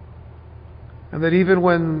 And that even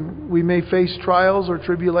when we may face trials or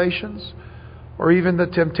tribulations or even the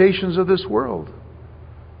temptations of this world,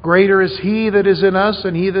 greater is He that is in us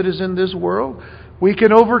than he that is in this world, we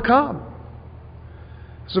can overcome.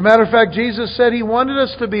 As a matter of fact, Jesus said He wanted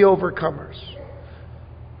us to be overcomers.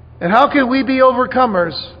 And how can we be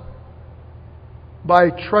overcomers?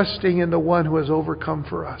 By trusting in the One who has overcome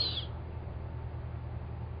for us.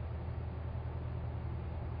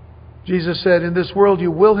 Jesus said, in this world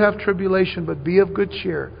you will have tribulation, but be of good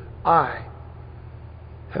cheer. I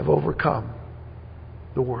have overcome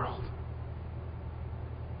the world.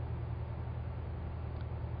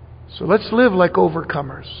 So let's live like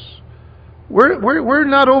overcomers. We're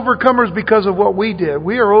not overcomers because of what we did.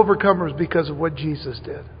 We are overcomers because of what Jesus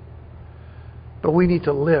did. But we need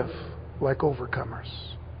to live like overcomers.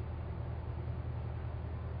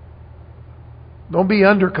 Don't be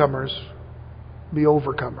undercomers. Be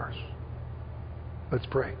overcomers. Let's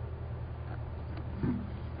pray.